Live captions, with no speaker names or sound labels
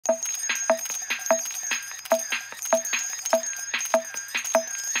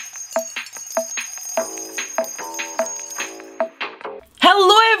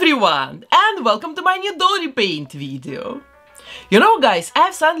everyone, and welcome to my new doll repaint video. You know guys,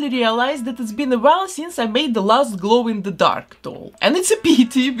 I've suddenly realized that it's been a while since I made the last glow-in-the-dark doll. And it's a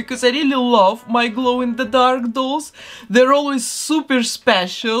pity, because I really love my glow-in-the-dark dolls. They're always super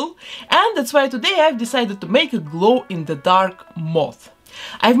special. And that's why today I've decided to make a glow-in-the-dark moth.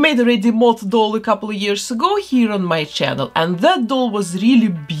 I've made already a moth doll a couple of years ago here on my channel, and that doll was really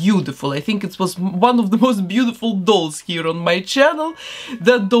beautiful. I think it was one of the most beautiful dolls here on my channel.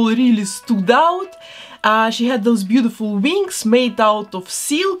 That doll really stood out. She had those beautiful wings made out of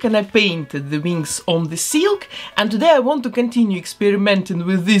silk, and I painted the wings on the silk. And today I want to continue experimenting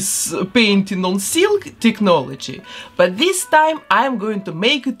with this painting on silk technology. But this time I'm going to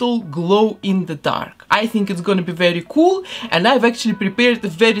make it all glow in the dark. I think it's going to be very cool, and I've actually prepared a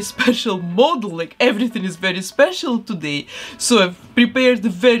very special model. Like, everything is very special today. So I've prepared a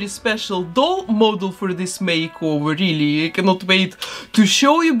very special doll model for this makeover. Really, I cannot wait to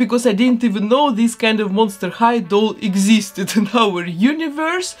show you, because I didn't even know this kind of Monster High doll existed in our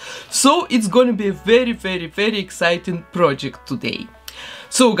universe. So it's gonna be a very exciting project today.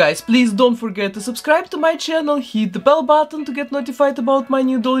 So guys, please don't forget to subscribe to my channel, hit the bell button to get notified about my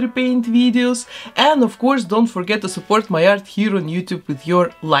new doll repaint videos, and of course don't forget to support my art here on YouTube with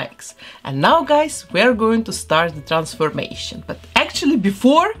your likes. And now guys, we're going to start the transformation. But actually,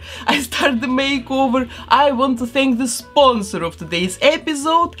 before I start the makeover, I want to thank the sponsor of today's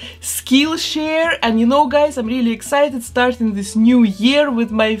episode, Skillshare. And you know guys, I'm really excited starting this new year with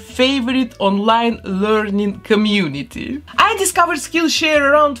my favorite online learning community. I discovered Skillshare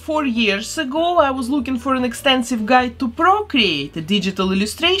around 4 years ago. I was looking for an extensive guide to Procreate, a digital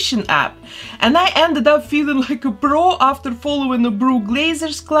illustration app, and I ended up feeling like a pro after following a Brooke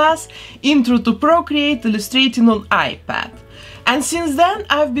Glazer's class, Intro to Procreate Illustrating on iPad. And since then,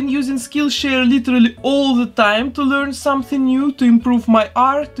 I've been using Skillshare literally all the time to learn something new, to improve my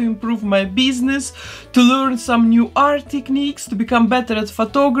art, to improve my business, to learn some new art techniques, to become better at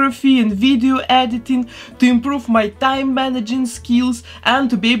photography and video editing, to improve my time managing skills, and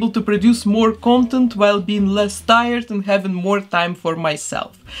to be able to produce more content while being less tired and having more time for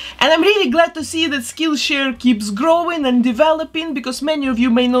myself. And I'm really glad to see that Skillshare keeps growing and developing, because many of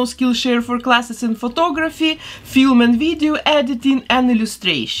you may know Skillshare for classes in photography, film and video editing and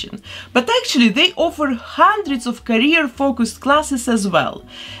illustration. But actually they offer hundreds of career-focused classes as well.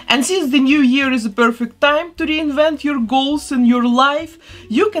 And since the new year is a perfect time to reinvent your goals and your life,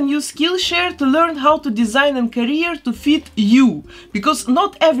 you can use Skillshare to learn how to design a career to fit you, because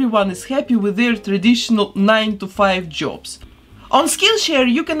not everyone is happy with their traditional 9-to-5 jobs. On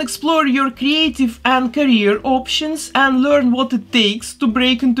Skillshare, you can explore your creative and career options and learn what it takes to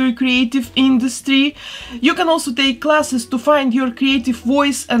break into a creative industry. You can also take classes to find your creative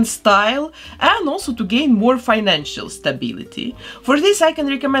voice and style, and also to gain more financial stability. For this, I can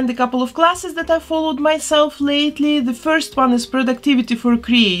recommend a couple of classes that I followed myself lately. The first one is Productivity for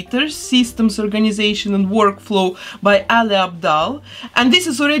Creators, Systems, Organization and Workflow by Ali Abdal. And this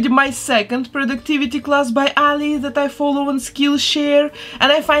is already my second productivity class by Ali that I follow on Skillshare.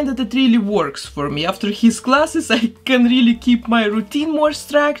 And I find that it really works for me. After his classes, I can really keep my routine more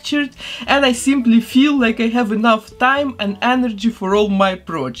structured, and I simply feel like I have enough time and energy for all my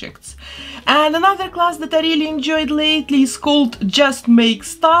projects. And another class that I really enjoyed lately is called Just Make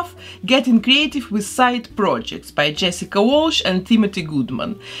Stuff, Getting Creative with Side Projects by Jessica Walsh and Timothy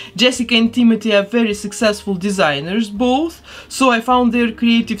Goodman. Jessica and Timothy are very successful designers both, so I found their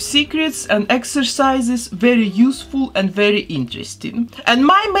creative secrets and exercises very useful and very interesting. And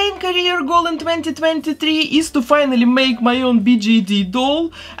my main career goal in 2023 is to finally make my own BJD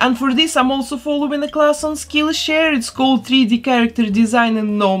doll, and for this I'm also following a class on Skillshare. It's called 3D Character Design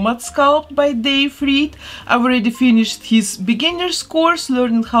and Nomad Sculpt by Dave Reed. I've already finished his beginner's course,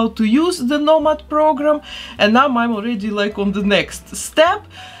 learning how to use the Nomad program, and now I'm already like on the next step.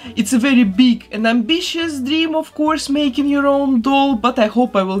 It's a very big and ambitious dream, of course, making your own doll, but I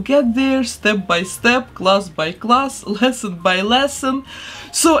hope I will get there step by step, class by class, lesson by lesson.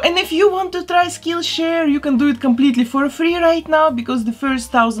 So, and if you want to try Skillshare, you can do it completely for free right now, because the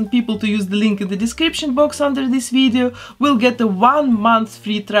first 1,000 people to use the link in the description box under this video will get a 1-month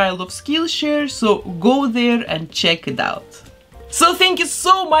free trial of Skillshare, so go there and check it out. So thank you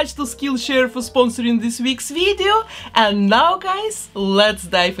so much to Skillshare for sponsoring this week's video, and now guys, let's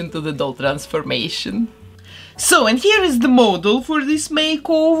dive into the doll transformation. So, and here is the model for this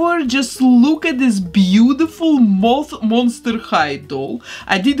makeover. Just look at this beautiful moth Monster High doll.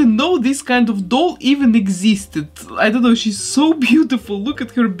 I didn't know this kind of doll even existed. I don't know, she's so beautiful. Look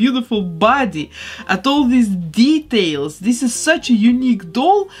at her beautiful body, at all these details. This is such a unique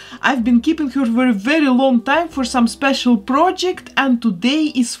doll. I've been keeping her for a very long time for some special project, and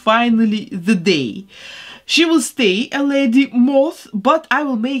today is finally the day. She will stay a lady moth, but I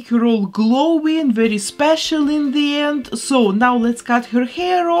will make her all glowy and very special in the end. So now let's cut her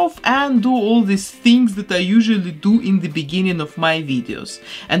hair off and do all these things that I usually do in the beginning of my videos.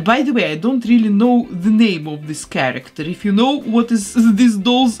 And by the way, I don't really know the name of this character. If you know what is this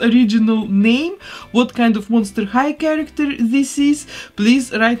doll's original name, what kind of Monster High character this is,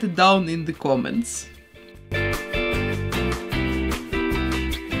 please write it down in the comments.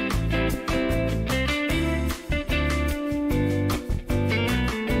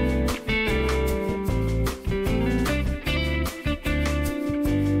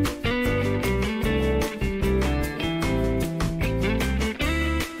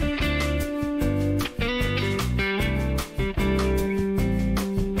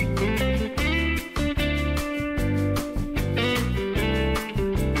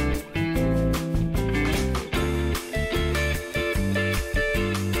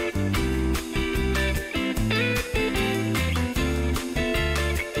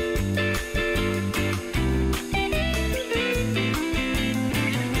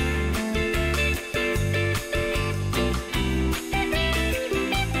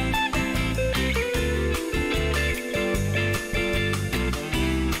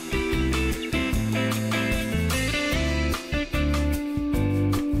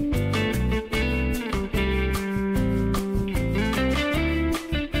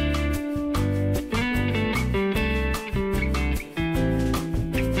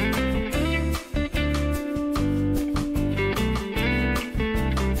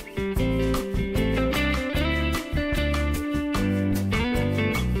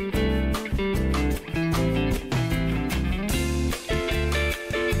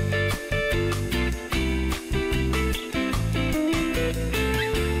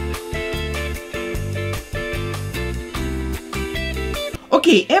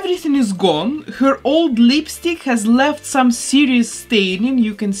 Okay, everything is gone. Her old lipstick has left some serious staining.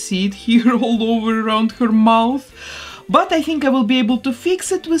 You can see it here all over around her mouth. But I think I will be able to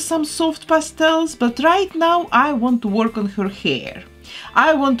fix it with some soft pastels. But right now I want to work on her hair.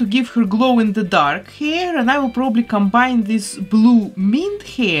 I want to give her glow in the dark hair, and I will probably combine this blue mint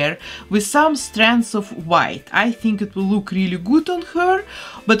hair with some strands of white. I think it will look really good on her.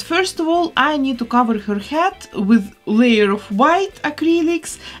 But first of all, I need to cover her head with a layer of white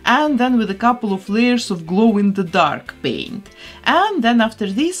acrylics and then with a couple of layers of glow in the dark paint. And then after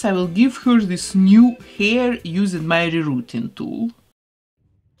this I will give her this new hair using my rerouting tool.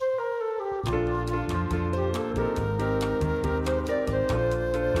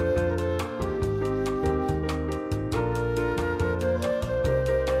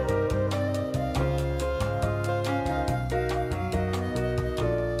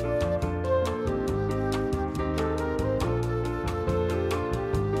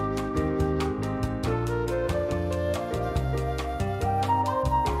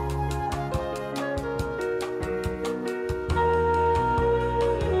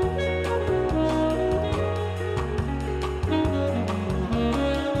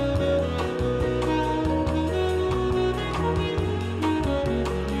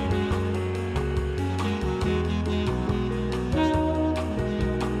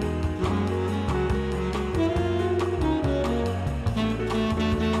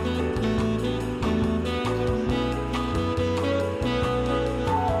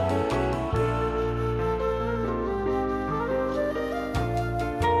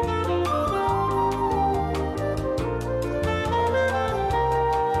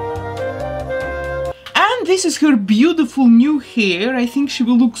 This is her beautiful new hair. I think she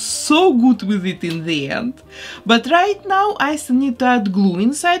will look so good with it in the end. But right now I still need to add glue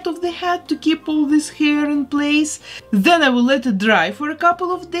inside of the head to keep all this hair in place. Then I will let it dry for a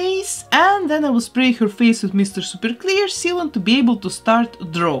couple of days, and then I will spray her face with Mr. Super Clear Sealant to be able to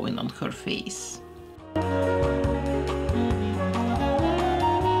start drawing on her face.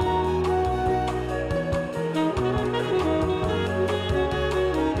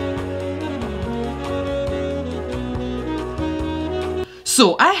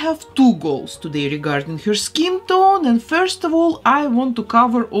 So I have two goals today regarding her skin tone, and first of all I want to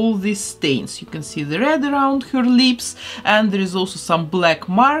cover all these stains. You can see the red around her lips, and there is also some black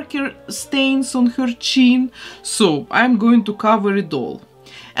marker stains on her chin, so I'm going to cover it all.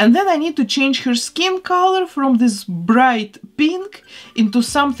 And then I need to change her skin color from this bright pink into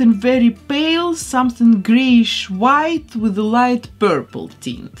something very pale, something grayish white with a light purple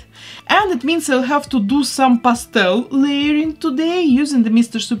tint. And it means I'll have to do some pastel layering today using the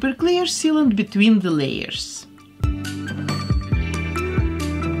Mr. Super Clear sealant between the layers.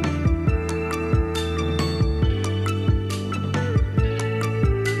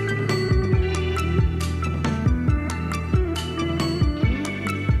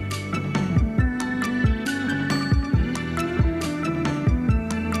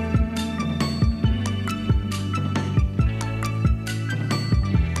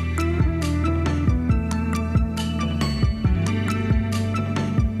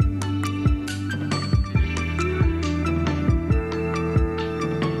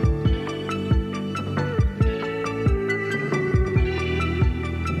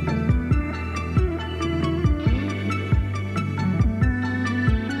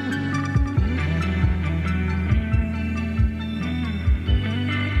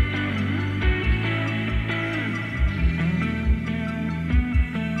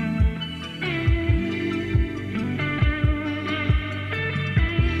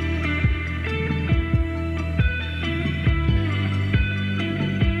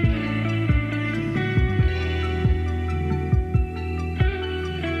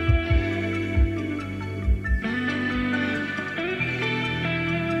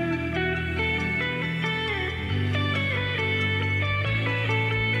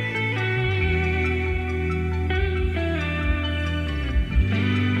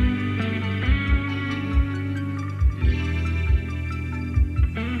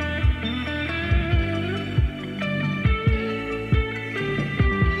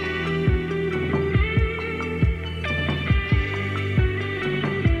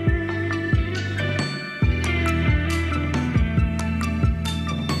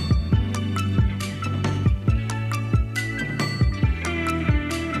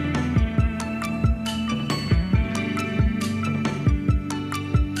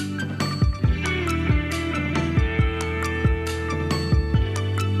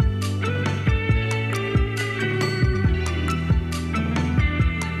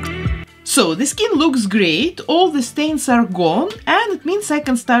 So the skin looks great, all the stains are gone, and it means I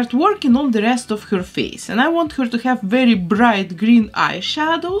can start working on the rest of her face. And I want her to have very bright green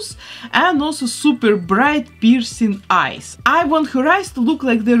eyeshadows and also super bright piercing eyes. I want her eyes to look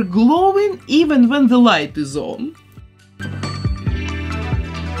like they're glowing even when the light is on.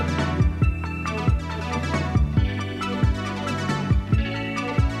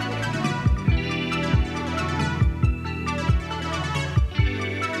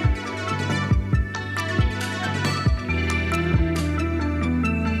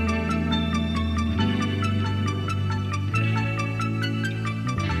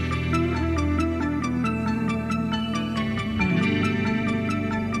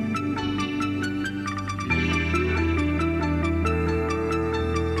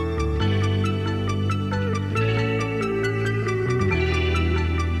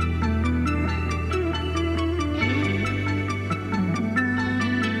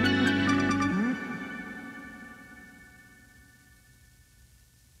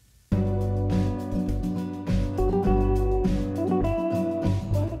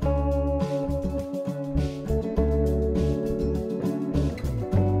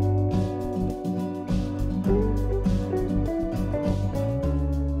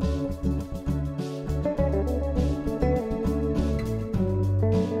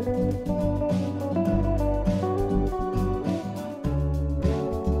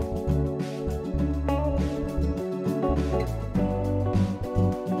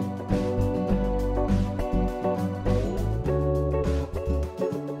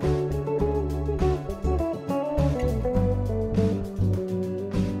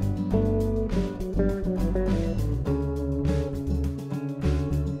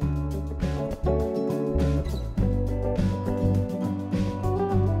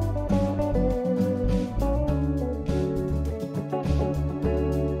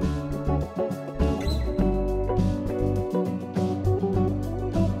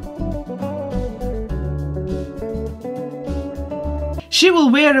 She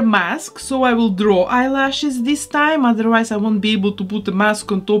will wear a mask, so I will draw eyelashes this time, otherwise I won't be able to put a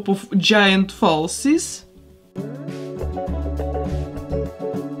mask on top of giant falsies.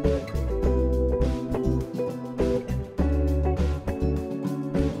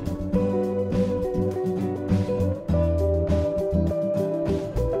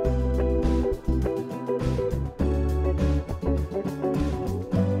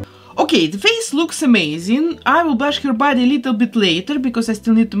 Okay, the face looks amazing. I will brush her body a little bit later because I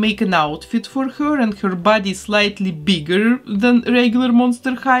still need to make an outfit for her, and her body is slightly bigger than regular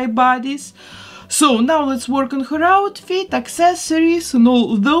Monster High bodies. So now let's work on her outfit, accessories and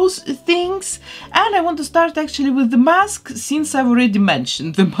all those things. And I want to start actually with the mask, since I've already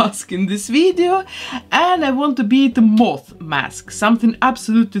mentioned the mask in this video. And I want to be the moth mask, something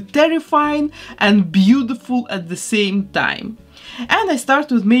absolutely terrifying and beautiful at the same time. And I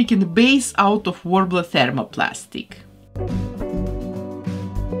start with making a base out of Warbler thermoplastic.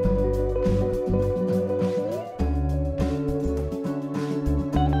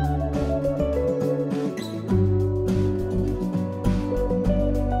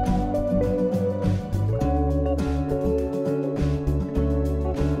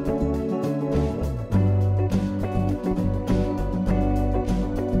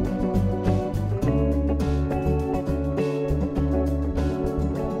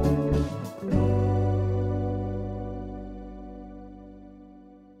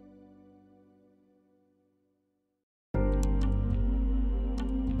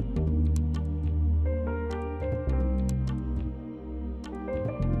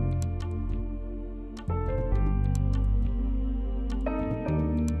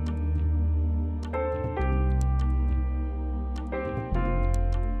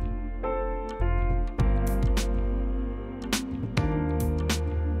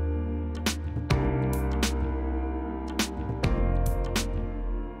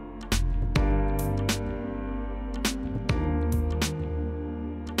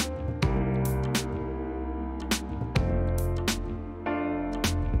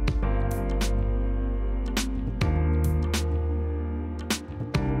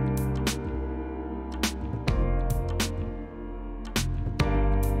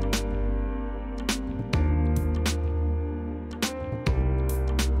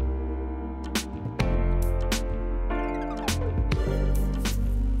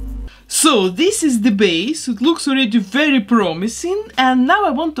 So this is the base. It looks already very promising, and now I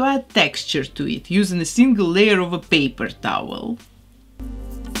want to add texture to it using a single layer of a paper towel.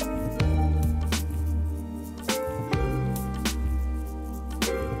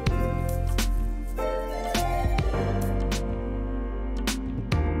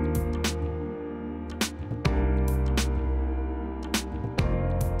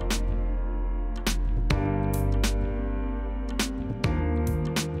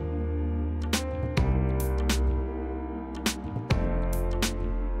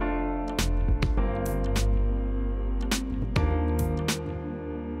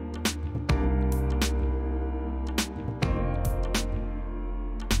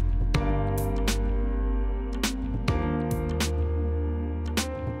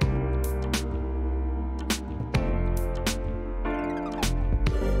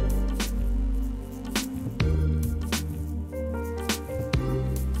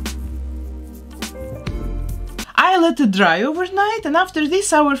 I let it dry overnight, and after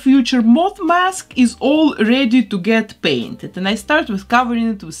this our future moth mask is all ready to get painted, and I start with covering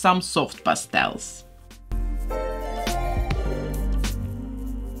it with some soft pastels.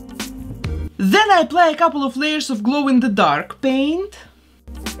 Then I apply a couple of layers of glow-in-the-dark paint.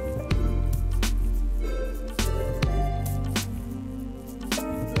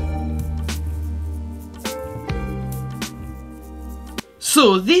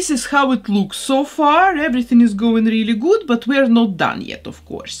 So this is how it looks so far. Everything is going really good, but we're not done yet, of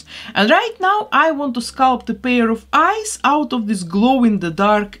course. And right now I want to sculpt a pair of eyes out of this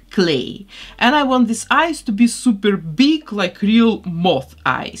glow-in-the-dark clay. And I want these eyes to be super big, like real moth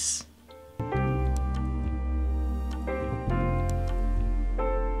eyes.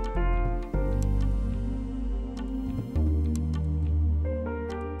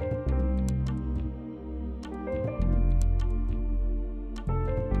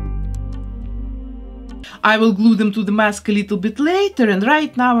 I will glue them to the mask a little bit later, and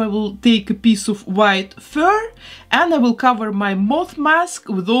right now I will take a piece of white fur and I will cover my moth mask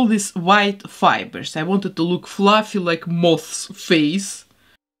with all these white fibers. I want it to look fluffy like moth's face.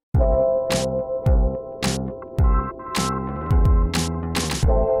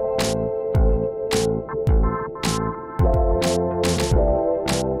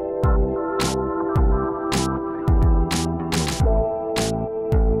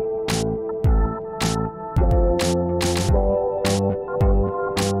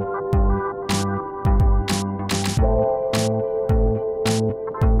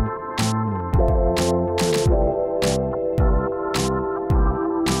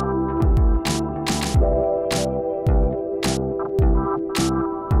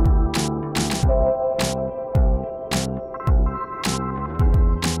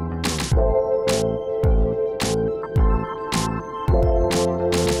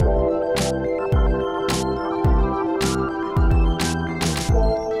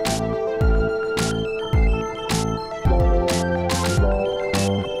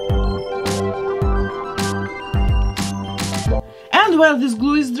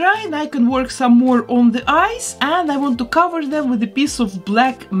 dry and I can work some more on the eyes, and I want to cover them with a piece of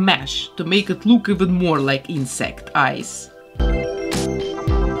black mesh to make it look even more like insect eyes.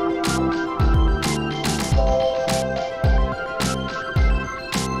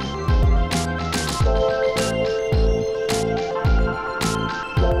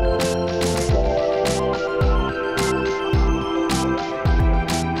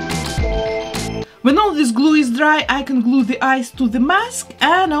 When all this glue is dry, I can glue the eyes to the mask,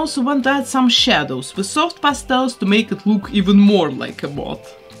 and I also want to add some shadows with soft pastels to make it look even more like a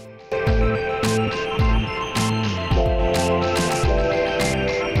moth.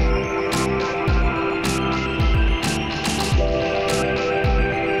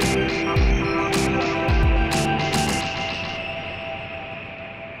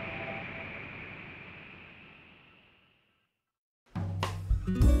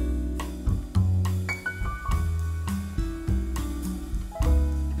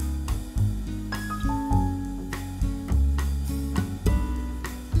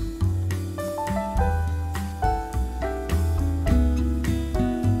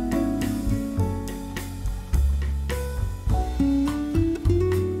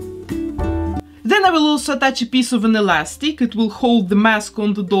 Then I will also attach a piece of an elastic. It will hold the mask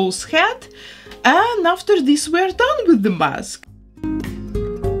on the doll's head, and after this we're done with the mask.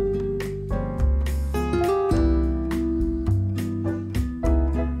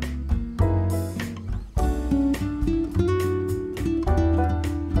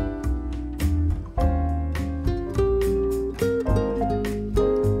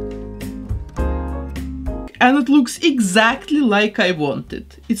 And it looks exactly like I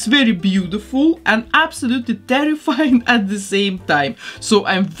wanted. It's very beautiful and absolutely terrifying at the same time. So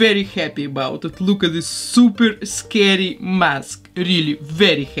I'm very happy about it. Look at this super scary mask. Really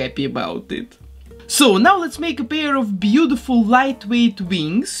very happy about it. So now let's make a pair of beautiful lightweight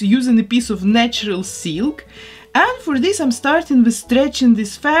wings using a piece of natural silk. And for this I'm starting with stretching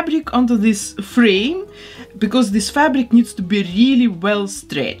this fabric onto this frame, because this fabric needs to be really well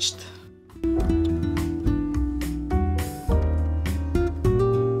stretched.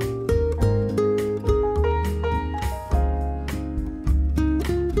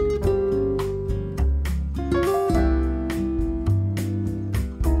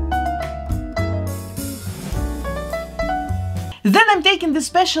 Then I'm taking the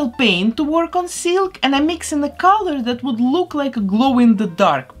special paint to work on silk, and I'm mixing a color that would look like a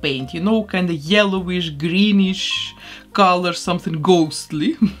glow-in-the-dark paint, you know, kind of yellowish, greenish color, something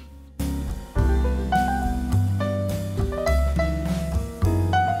ghostly.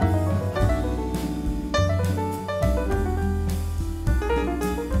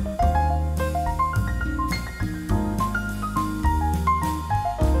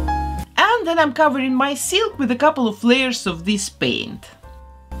 Then I'm covering my silk with a couple of layers of this paint.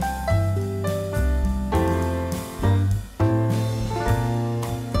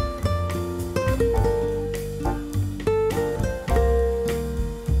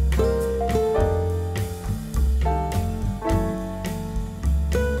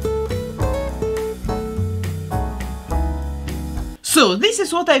 So this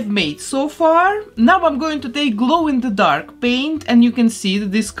is what I've made so far. Now I'm going to take glow-in-the-dark paint, and you can see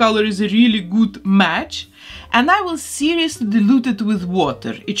that this color is a really good match, and I will seriously dilute it with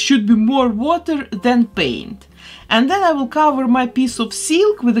water. It should be more water than paint. And then I will cover my piece of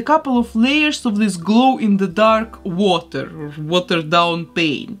silk with a couple of layers of this glow-in-the-dark water or watered-down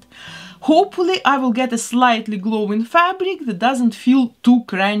paint. Hopefully I will get a slightly glowing fabric that doesn't feel too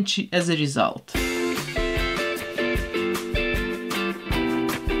crunchy as a result.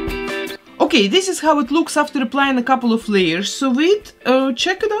 Okay, this is how it looks after applying a couple of layers of it.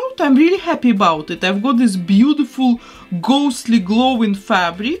 Check it out, I'm really happy about it. I've got this beautiful ghostly glowing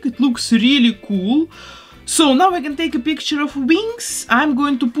fabric. It looks really cool. So now I can take a picture of wings. I'm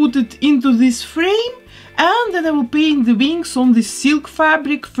going to put it into this frame, and then I will paint the wings on this silk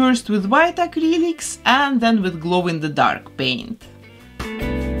fabric, first with white acrylics and then with glow-in-the-dark paint.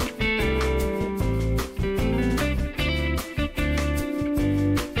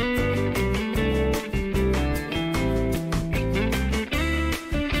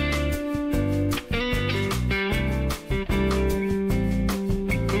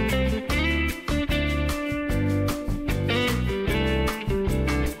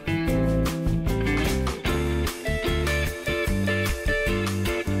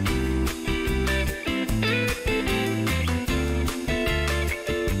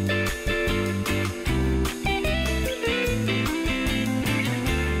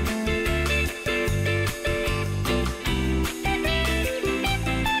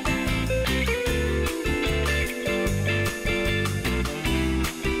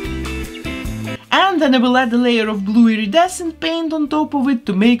 And then I will add a layer of blue iridescent paint on top of it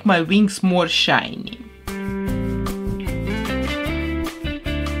to make my wings more shiny.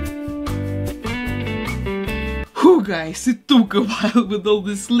 Whew, guys, it took a while with all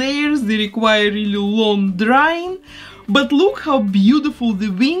these layers. They require really long drying. But look how beautiful the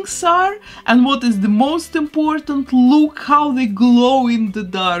wings are, and what is the most important, look how they glow in the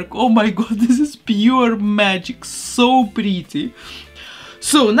dark. Oh my god, this is pure magic, so pretty.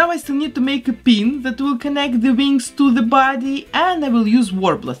 So now I still need to make a pin that will connect the wings to the body, and I will use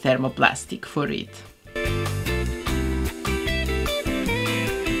Warbler thermoplastic for it.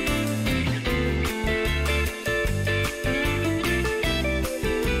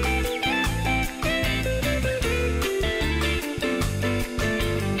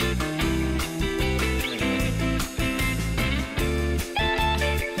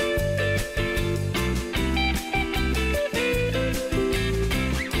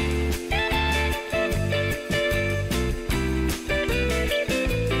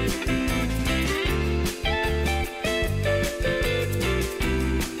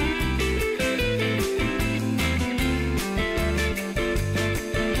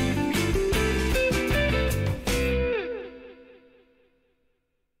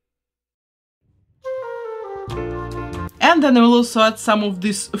 And then I will also add some of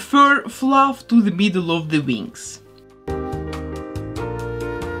this fur fluff to the middle of the wings.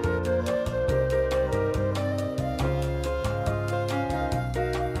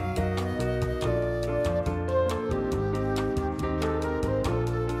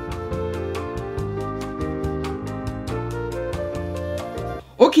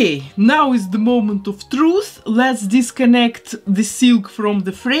 Okay, now is the moment of truth. Let's disconnect the silk from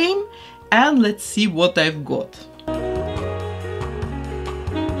the frame and let's see what I've got.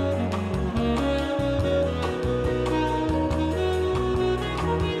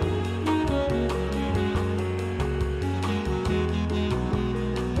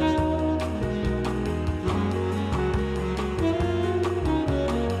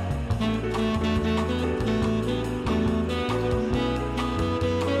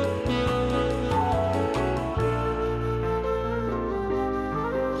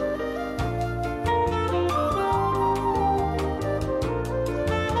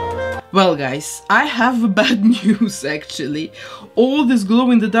 Well guys, I have bad news actually. All this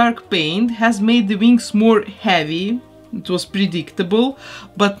glow-in-the-dark paint has made the wings more heavy. It was predictable,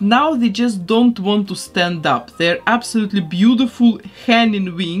 but now they just don't want to stand up. They're absolutely beautiful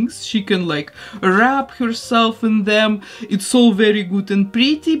hanging wings. She can like wrap herself in them. It's all very good and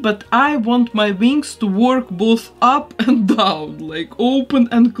pretty, but I want my wings to work both up and down, like open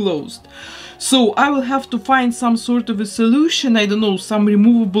and closed. So I will have to find some sort of a solution, I don't know, some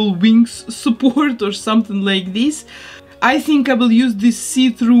removable wings support or something like this. I think I will use this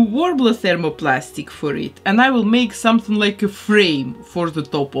see-through Warbler thermoplastic for it, and I will make something like a frame for the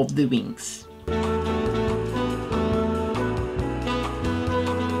top of the wings.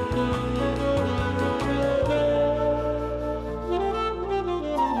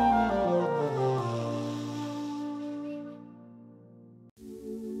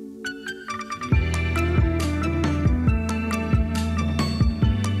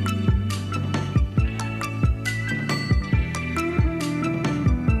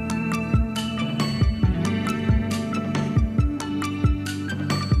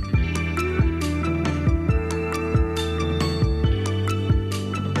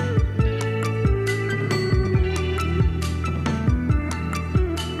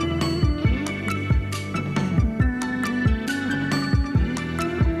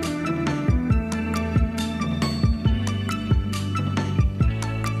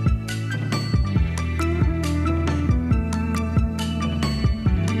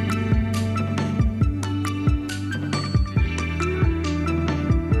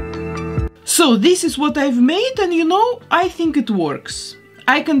 So this is what I've made, and you know, I think it works.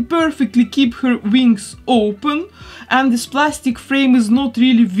 I can perfectly keep her wings open, and this plastic frame is not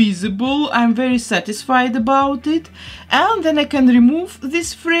really visible. I'm very satisfied about it. And then I can remove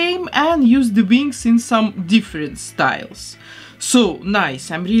this frame and use the wings in some different styles. So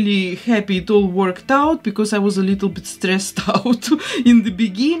nice, I'm really happy it all worked out, because I was a little bit stressed out in the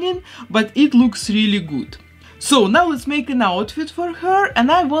beginning, but it looks really good. So now let's make an outfit for her,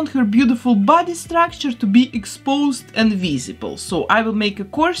 and I want her beautiful body structure to be exposed and visible. So I will make a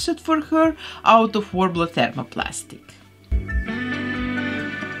corset for her out of Warbler thermoplastic.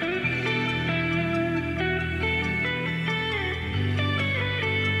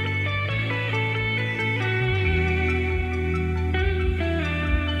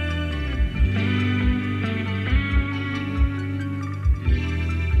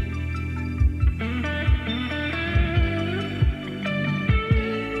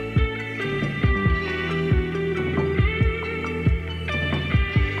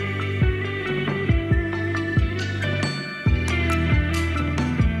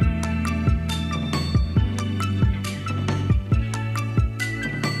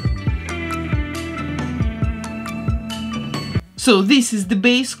 So this is the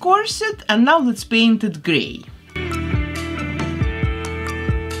base corset, and now let's paint it grey.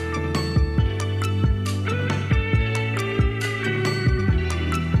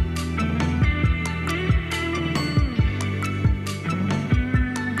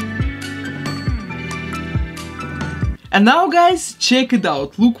 And now guys, check it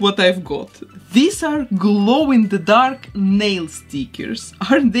out, look what I've got. These are glow-in-the-dark nail stickers.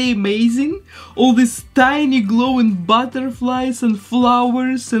 Aren't they amazing? All these tiny glowing butterflies and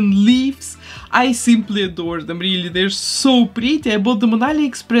flowers and leaves. I simply adore them, really, they're so pretty. I bought them on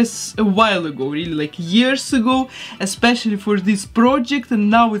AliExpress a while ago, really, like years ago, especially for this project, and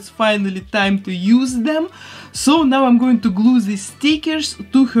now it's finally time to use them. So now I'm going to glue these stickers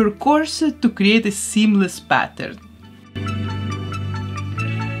to her corset to create a seamless pattern.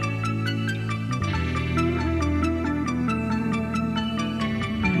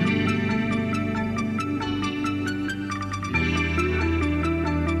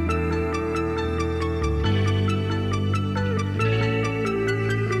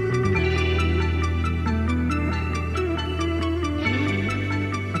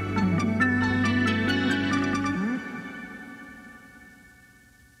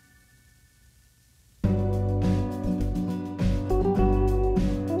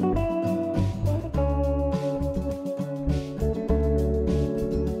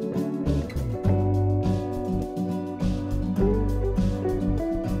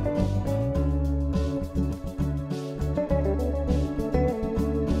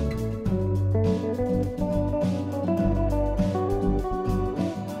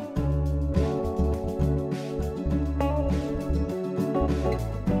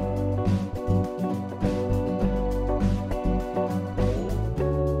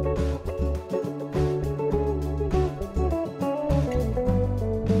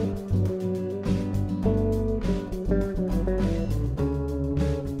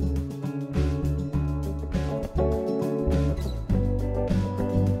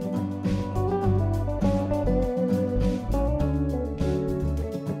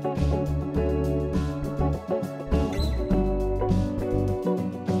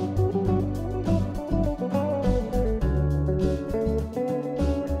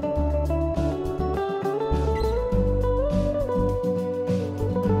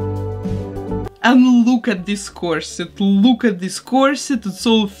 And look at this corset, it's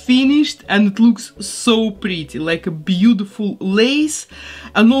all finished and it looks so pretty, like a beautiful lace,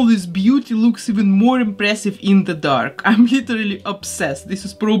 and all this beauty looks even more impressive in the dark. I'm literally obsessed. This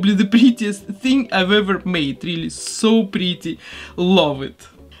is probably the prettiest thing I've ever made, really so pretty, love it.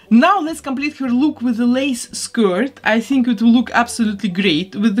 Now let's complete her look with a lace skirt. I think it will look absolutely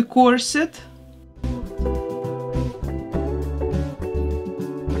great with the corset.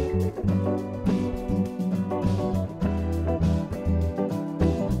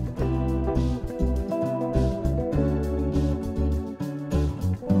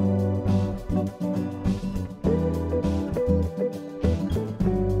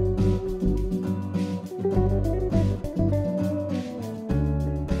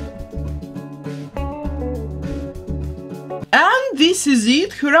 And this is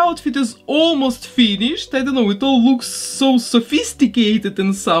it, her outfit is almost finished. I don't know, it all looks so sophisticated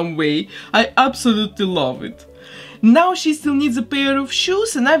in some way. I absolutely love it. Now she still needs a pair of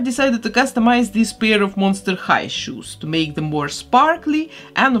shoes, and I've decided to customize this pair of Monster High shoes to make them more sparkly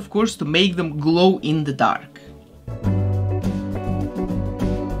and of course to make them glow in the dark.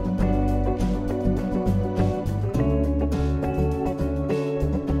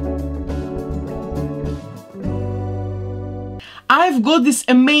 I've got this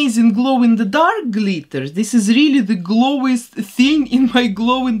amazing glow-in-the-dark glitter. This is really the glowiest thing in my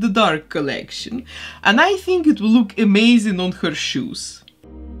glow-in-the-dark collection. And I think it will look amazing on her shoes.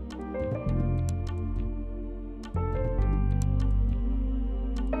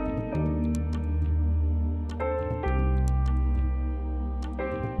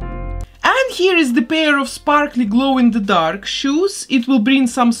 And here is the pair of sparkly glow-in-the-dark shoes. It will bring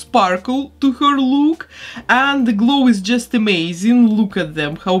some sparkle to her look, and the glow is just amazing. Look at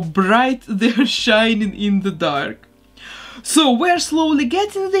them, how bright they're shining in the dark. So we're slowly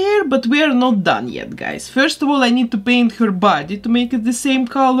getting there, but we're not done yet, guys. First of all, I need to paint her body to make it the same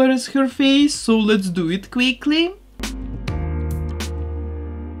color as her face, so let's do it quickly.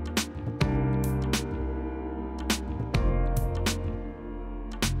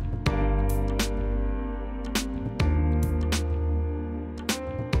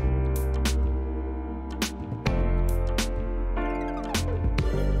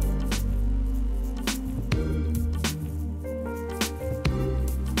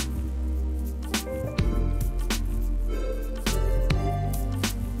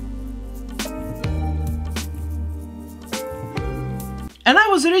 And I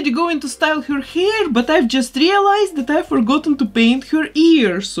was already going to style her hair, but I've just realized that I've forgotten to paint her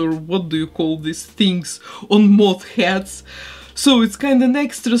ears, or what do you call these things on moth heads. So it's kind of an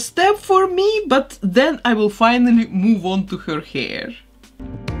extra step for me, but then I will finally move on to her hair.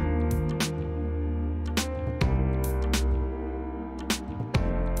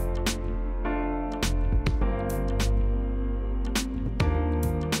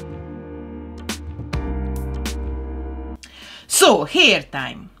 So, hair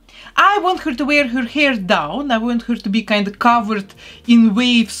time. I want her to wear her hair down. I want her to be kind of covered in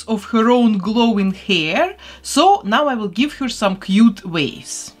waves of her own glowing hair. So now I will give her some cute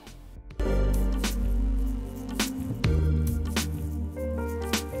waves.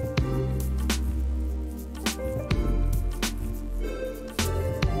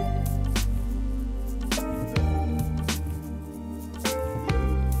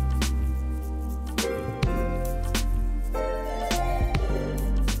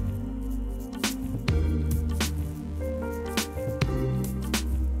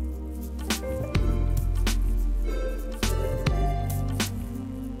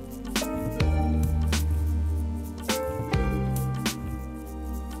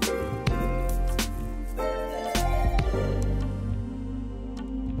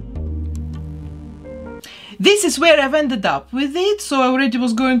 This is where I've ended up with it, so I already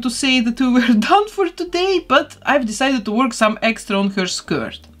was going to say that we were done for today, but I've decided to work some extra on her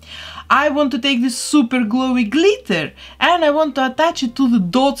skirt. I want to take this super glowy glitter and I want to attach it to the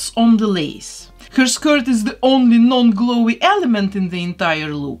dots on the lace. Her skirt is the only non-glowy element in the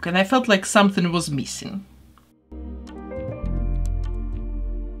entire look and I felt like something was missing.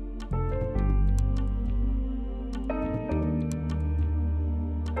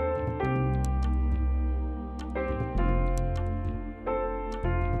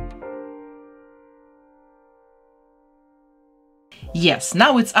 Yes,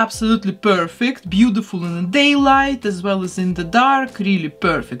 now it's absolutely perfect, beautiful in the daylight as well as in the dark, really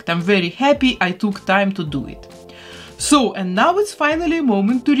perfect. I'm very happy I took time to do it. So, and now it's finally a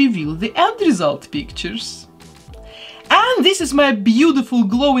moment to reveal the end result pictures. And this is my beautiful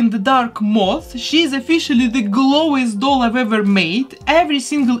glow-in-the-dark moth. She is officially the glowiest doll I've ever made. Every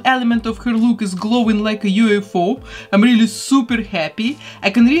single element of her look is glowing like a UFO. I'm really super happy. I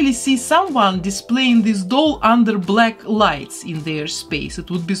can really see someone displaying this doll under black lights in their space. It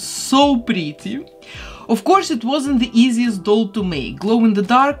would be so pretty. Of course, it wasn't the easiest doll to make.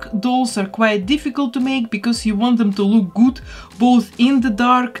 Glow-in-the-dark dolls are quite difficult to make because you want them to look good both in the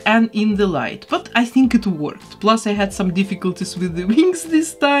dark and in the light. But I think it worked. Plus, I had some difficulties with the wings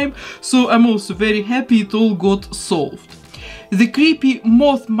this time, so I'm also very happy it all got solved. The creepy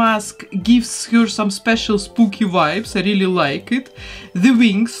moth mask gives her some special spooky vibes, I really like it. The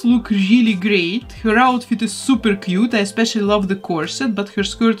wings look really great, her outfit is super cute, I especially love the corset, but her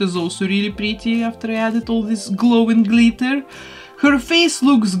skirt is also really pretty after I added all this glowing glitter. Her face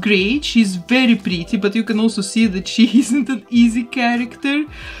looks great, she's very pretty, but you can also see that she isn't an easy character.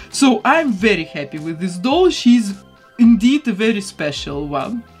 So I'm very happy with this doll, she's indeed a very special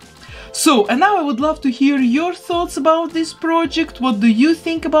one. So, and now I would love to hear your thoughts about this project. What do you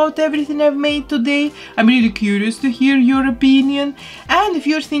think about everything I've made today? I'm really curious to hear your opinion. And if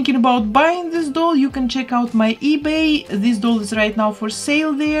you're thinking about buying this doll, you can check out my eBay. This doll is right now for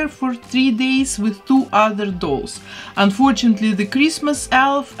sale there for 3 days with 2 other dolls. Unfortunately, the Christmas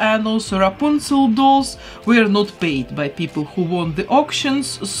elf and also Rapunzel dolls were not paid by people who won the auctions,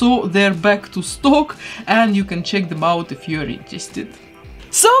 so they're back to stock and you can check them out if you're interested.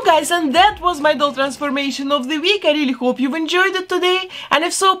 So guys, and that was my doll transformation of the week. I really hope you've enjoyed it today, and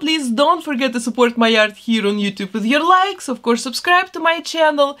if so, please don't forget to support my art here on YouTube with your likes, of course subscribe to my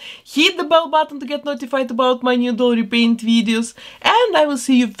channel, hit the bell button to get notified about my new doll repaint videos, and I will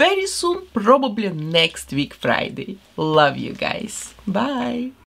see you very soon, probably next week Friday. Love you guys. Bye!